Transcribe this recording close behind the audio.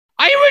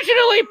I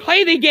originally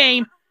played the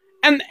game,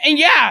 and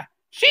yeah,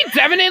 she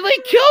definitely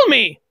killed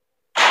me.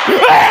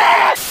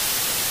 Top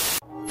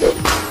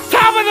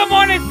of the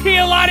morning,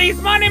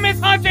 Teolotties. My name is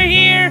Hunter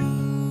here,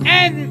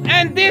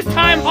 and this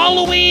time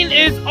Halloween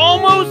is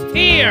almost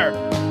here.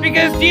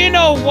 Because do you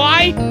know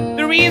why?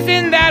 The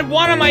reason that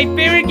one of my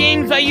favorite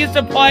games I used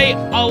to play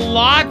a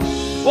lot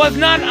was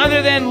none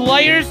other than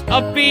Layers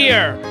of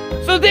Fear.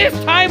 So this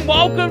time,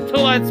 welcome to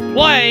Let's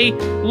Play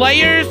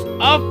Layers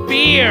of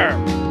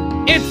Fear.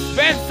 It's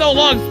been so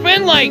long. It's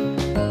been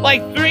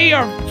like 3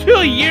 or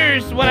 2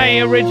 years when I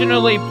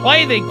originally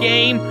played the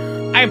game.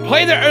 I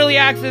played the early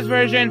access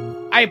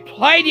version. I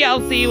played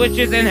DLC, which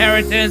is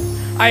Inheritance.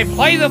 I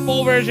played the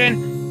full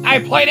version. I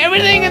played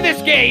everything in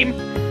this game,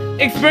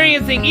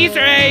 experiencing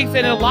Easter eggs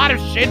and a lot of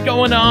shit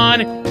going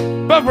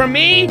on. But for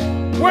me,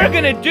 we're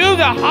gonna do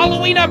the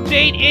Halloween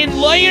update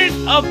in Layers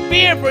of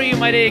Fear for you,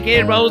 my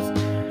dedicated bros.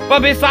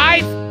 But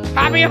besides,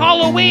 happy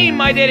Halloween,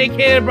 my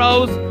dedicated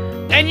bros.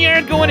 And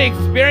you're going to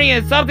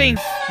experience something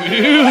spooky.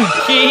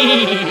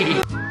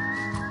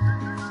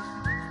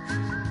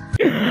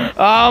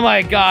 Oh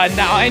my god,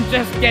 now I'm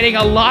just getting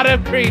a lot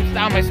of creeps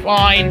down my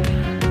spine.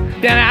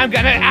 Then I'm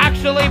gonna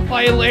actually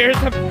play Layers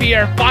of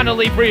Fear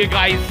finally for you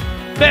guys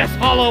this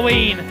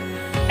Halloween.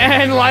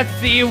 And let's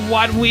see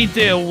what we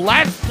do.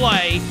 Let's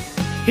play.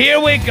 Here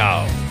we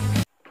go.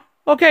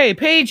 Okay,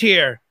 Paige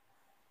here.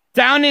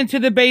 Down into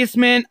the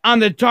basement on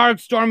the dark,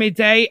 stormy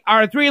day,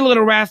 our 3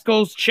 little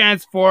rascals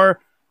chance for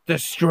the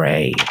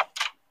stray.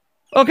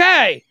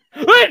 Okay.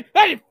 Oh,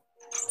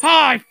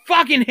 I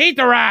fucking hate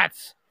the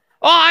rats.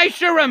 Oh, I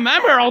sure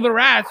remember all the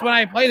rats when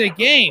I play the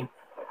game.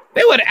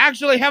 They would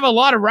actually have a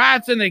lot of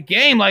rats in the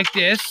game like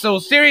this, so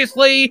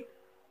seriously.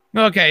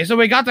 Okay, so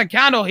we got the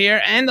candle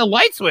here and the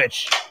light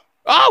switch.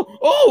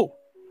 Oh,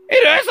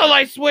 it is a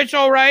light switch,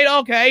 all right,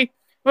 okay.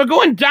 We're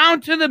going down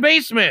to the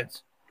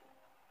basement.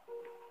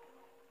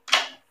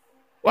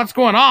 What's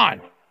going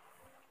on?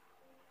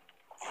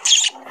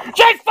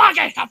 Just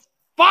fucking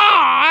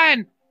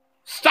fun!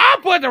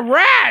 Stop with the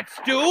rats,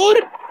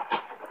 dude!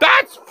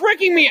 That's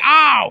freaking me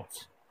out!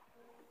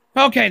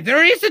 Okay,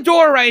 there is a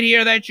door right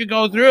here that you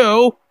go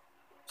through.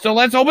 So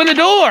let's open the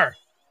door.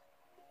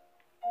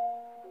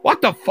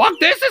 What the fuck?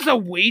 This is a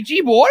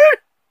Ouija board?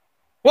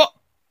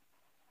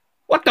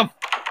 What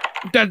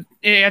the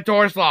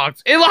door's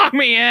locked. It locked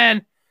me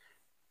in.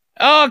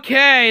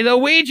 Okay, the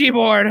Ouija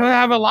board. I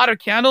have a lot of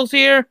candles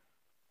here.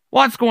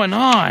 What's going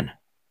on?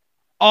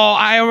 Oh,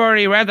 I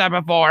already read that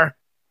before.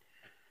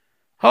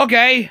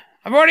 Okay,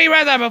 I've already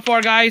read that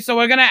before, guys. So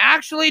we're gonna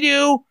actually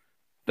do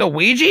the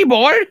Ouija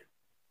board.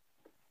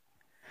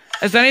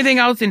 Is there anything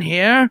else in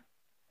here?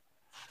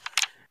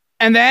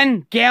 And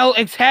then Gale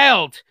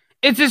exhaled.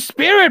 It's a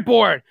spirit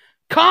board.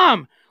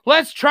 Come,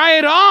 let's try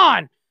it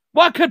on.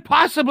 What could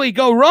possibly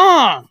go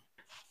wrong?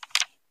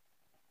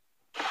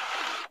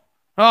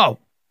 Oh,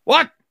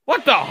 what?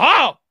 What the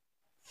hell?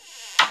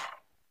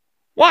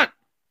 What?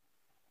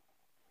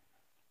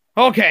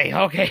 Okay,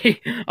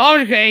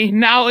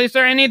 now is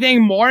there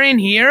anything more in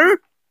here?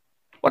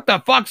 What the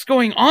fuck's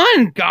going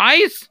on,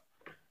 guys?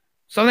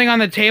 Something on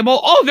the table?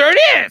 Oh, there it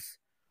is!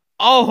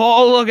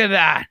 Oh, look at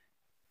that.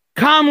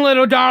 Come,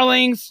 little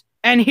darlings,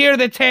 and hear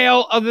the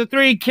tale of the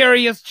 3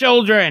 curious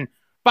children,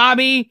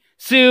 Bobby,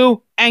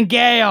 Sue, and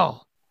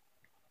Gale.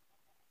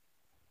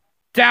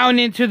 Down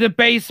into the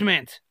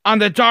basement, on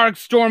the dark,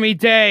 stormy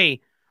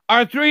day,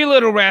 our 3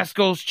 little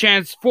rascals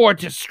chance for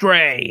to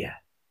stray.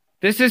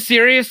 This is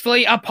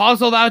seriously a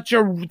puzzle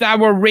that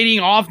we're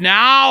reading off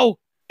now?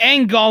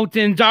 Engulfed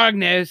in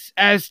darkness,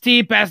 as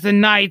deep as the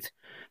night,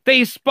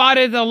 they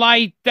spotted the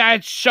light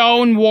that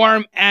shone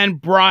warm and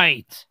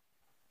bright.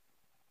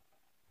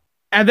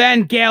 And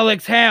then Gale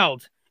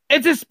exhaled.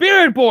 It's a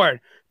spirit board.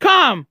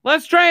 Come,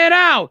 let's try it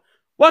out.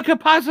 What could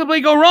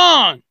possibly go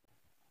wrong?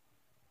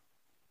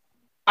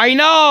 I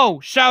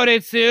know,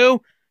 shouted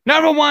Sue.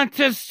 Never want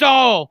to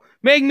stall.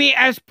 Make me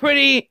as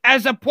pretty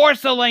as a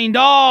porcelain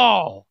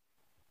doll.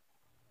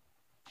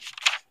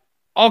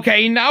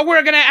 Okay, now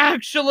we're gonna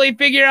actually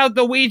figure out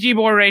the Ouija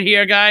board right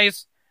here,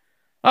 guys.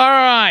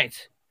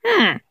 Alright.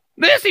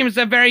 This seems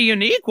a very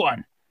unique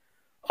one.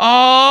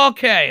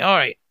 Okay,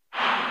 alright.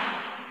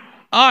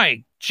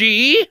 Alright,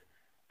 G.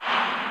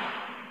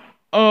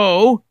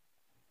 O.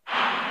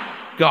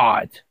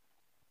 God.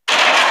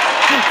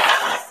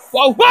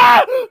 Whoa,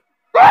 whoa!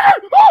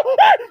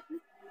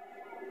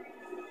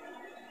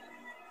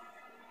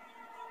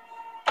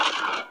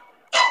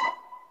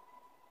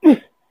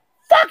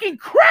 Fucking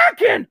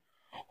Kraken!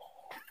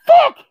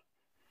 Fuck!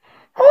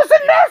 How was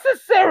it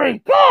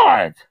necessary?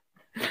 God!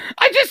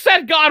 I just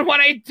said God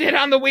when I did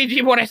on the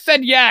Ouija board. I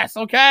said yes,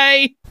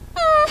 okay?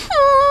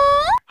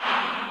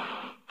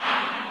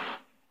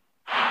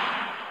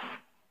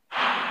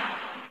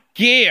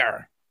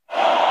 Gear.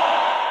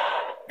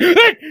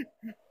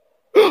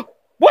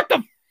 What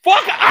the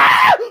fuck?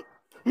 Ah!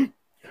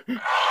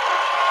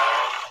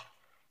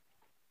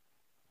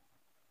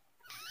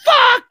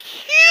 Fuck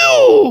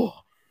you!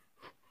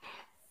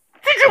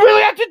 Did you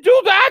really have to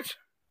do that?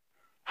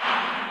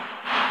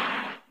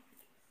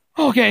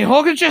 Okay,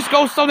 Hogan just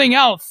go something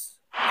else.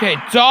 Okay,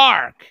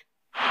 dark.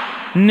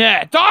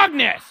 Nah,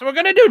 darkness. We're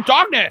gonna do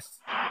darkness.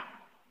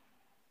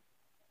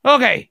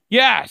 Okay,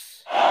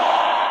 yes.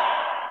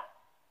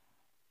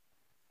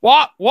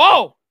 What?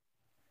 Whoa!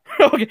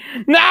 Okay,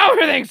 now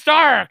everything's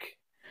dark.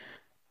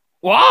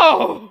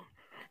 Whoa!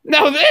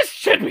 Now this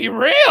should be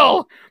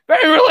real.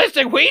 Very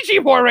realistic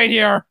Ouija board right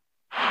here.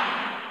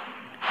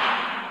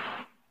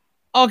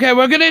 Okay,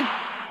 we're gonna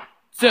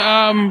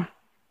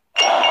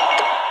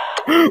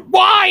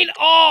wine.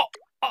 Oh,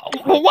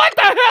 what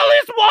the hell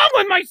is wrong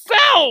with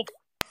myself?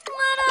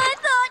 But I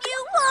thought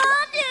you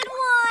wanted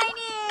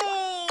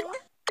whining.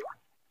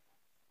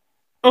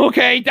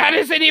 Okay, that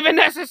isn't even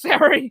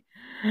necessary.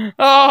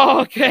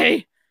 Oh,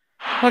 okay.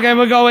 Okay,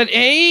 we'll go with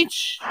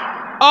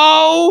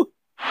H-O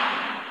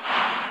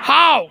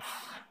house.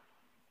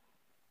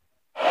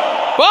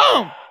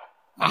 Boom!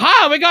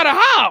 Aha, we got a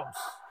house.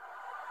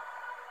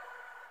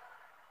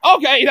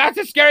 Okay, that's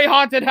a scary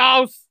haunted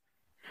house.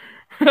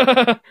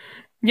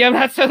 Yeah,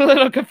 that's a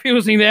little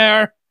confusing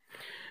there.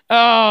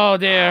 Oh,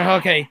 dear.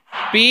 Okay.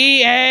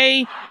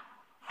 B-A...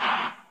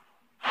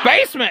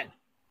 basement.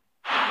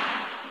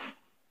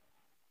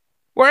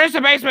 Where is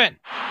the basement?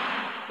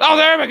 Oh,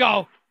 there we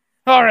go.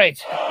 All right.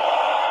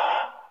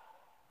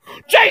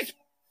 Jace!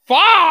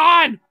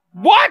 Fawn!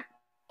 What?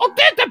 Oh,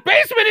 the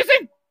basement is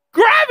in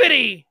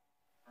gravity!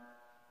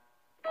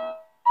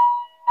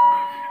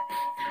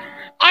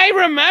 I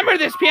remember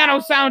this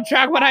piano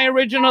soundtrack when I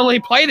originally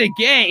played the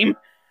game.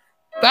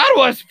 That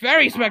was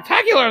very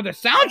spectacular, the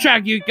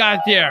soundtrack you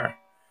got there.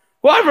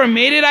 Whoever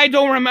made it, I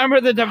don't remember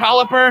the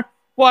developer,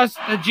 was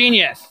a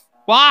genius.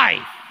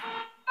 Why?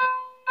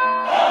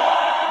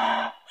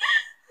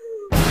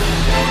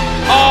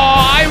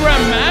 Oh, I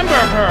remember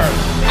her.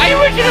 I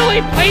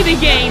originally played the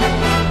game,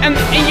 and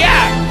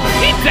yeah,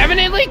 he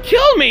definitely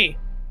killed me.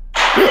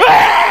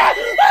 Fuck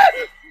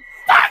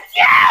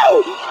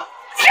you!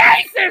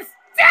 Jesus,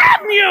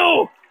 damn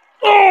you!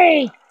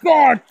 Oh,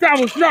 God, that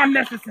was not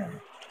necessary.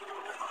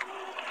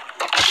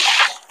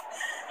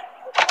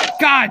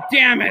 God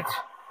damn it.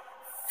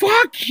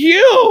 Fuck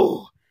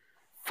you!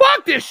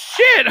 Fuck this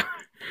shit!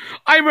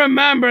 I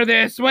remember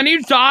this. When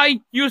you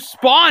die, you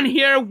spawn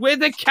here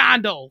with the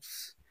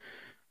candles.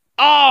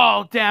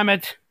 Oh, damn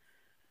it.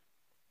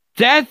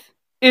 Death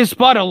is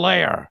but a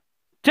layer.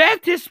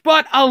 Death is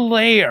but a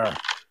layer.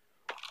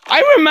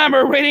 I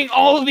remember reading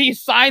all of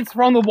these signs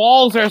from the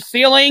walls or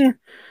ceiling.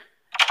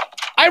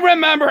 I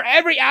remember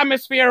every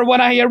atmosphere when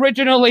I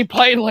originally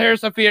played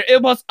Layers of Fear.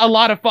 It was a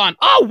lot of fun.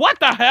 Oh, what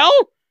the hell?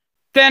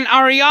 Then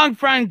our young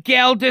friend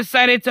Gail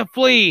decided to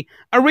flee.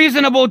 A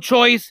reasonable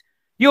choice.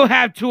 You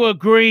have to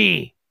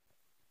agree.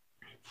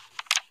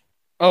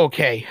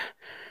 Okay.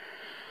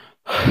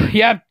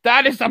 Yep,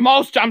 that is the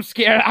most jump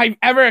scare I've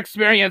ever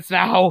experienced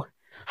now.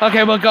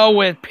 Okay, we'll go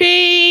with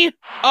P-O-R-C...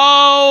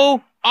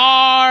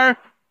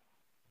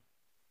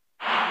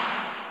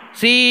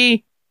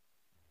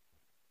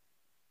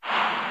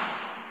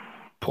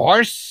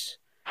 porcelain?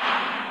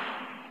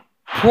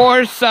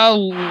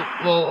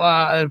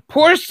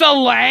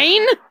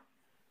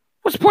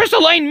 What's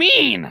porcelain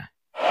mean?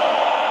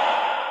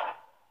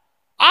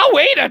 Oh,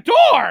 wait, a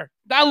door!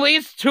 That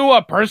leads to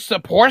a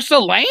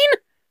porcelain?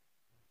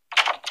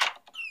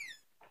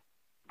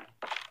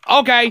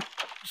 Okay,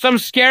 some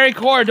scary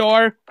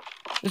corridor.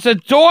 There's a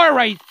door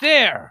right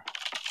there.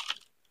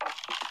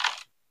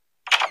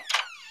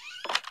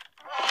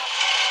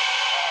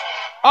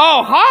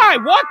 Oh, hi,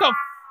 what the...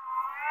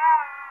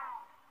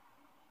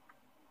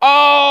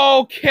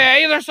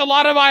 Okay, there's a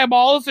lot of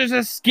eyeballs. There's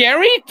a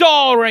scary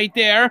doll right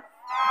there.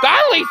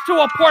 That leads to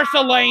a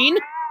porcelain.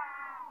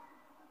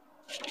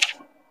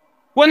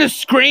 When the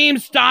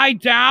screams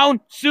died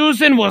down,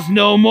 Susan was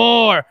no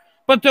more.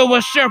 But there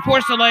was sure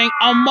porcelain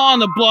among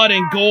the blood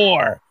and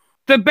gore.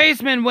 The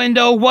basement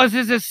window was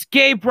his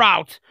escape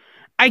route.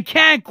 I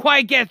can't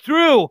quite get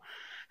through.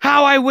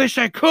 How I wish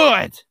I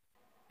could.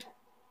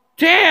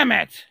 Damn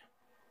it.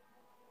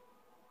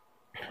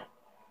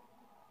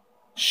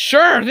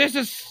 Sure, this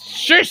is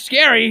sure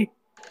scary.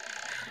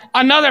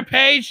 Another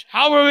page?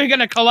 How are we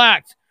gonna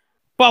collect?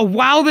 But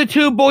while the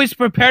two boys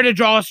prepared to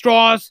draw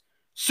straws,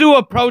 Sue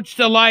approached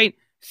the light,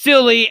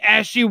 silly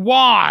as she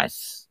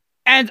was.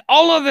 And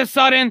all of a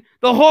sudden,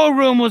 the whole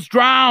room was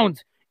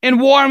drowned in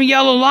warm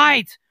yellow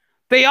light.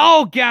 They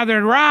all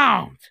gathered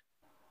round.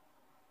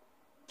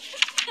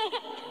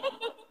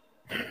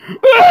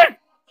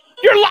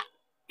 You're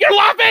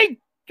laughing!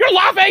 You're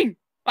laughing!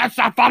 That's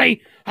not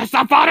funny! That's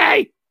not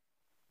funny!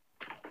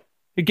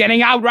 You're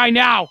getting out right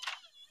now!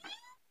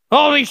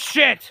 Holy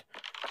shit!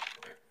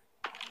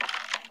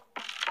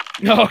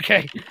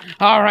 Okay.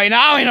 Alright,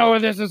 now we know where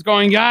this is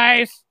going,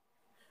 guys.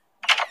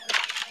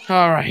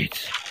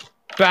 Alright.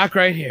 Back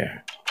right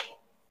here.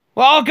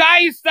 Well,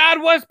 guys, that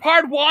was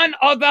part 1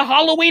 of the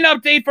Halloween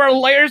update for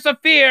Layers of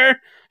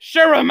Fear.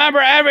 Sure remember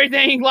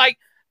everything, like,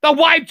 the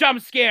wipe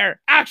jump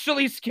scare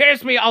actually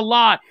scares me a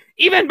lot.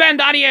 Even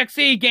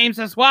Ben.exe games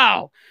as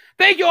well.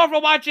 Thank you all for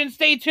watching.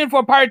 Stay tuned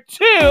for part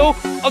 2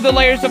 of the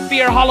Layers of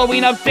Fear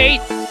Halloween update.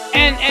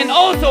 And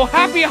also,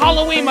 happy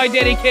Halloween, my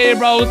dedicated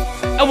bros.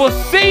 and we'll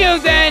see you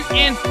then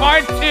in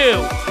part 2.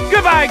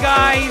 Goodbye,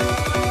 guys.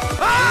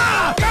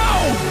 Ah! No!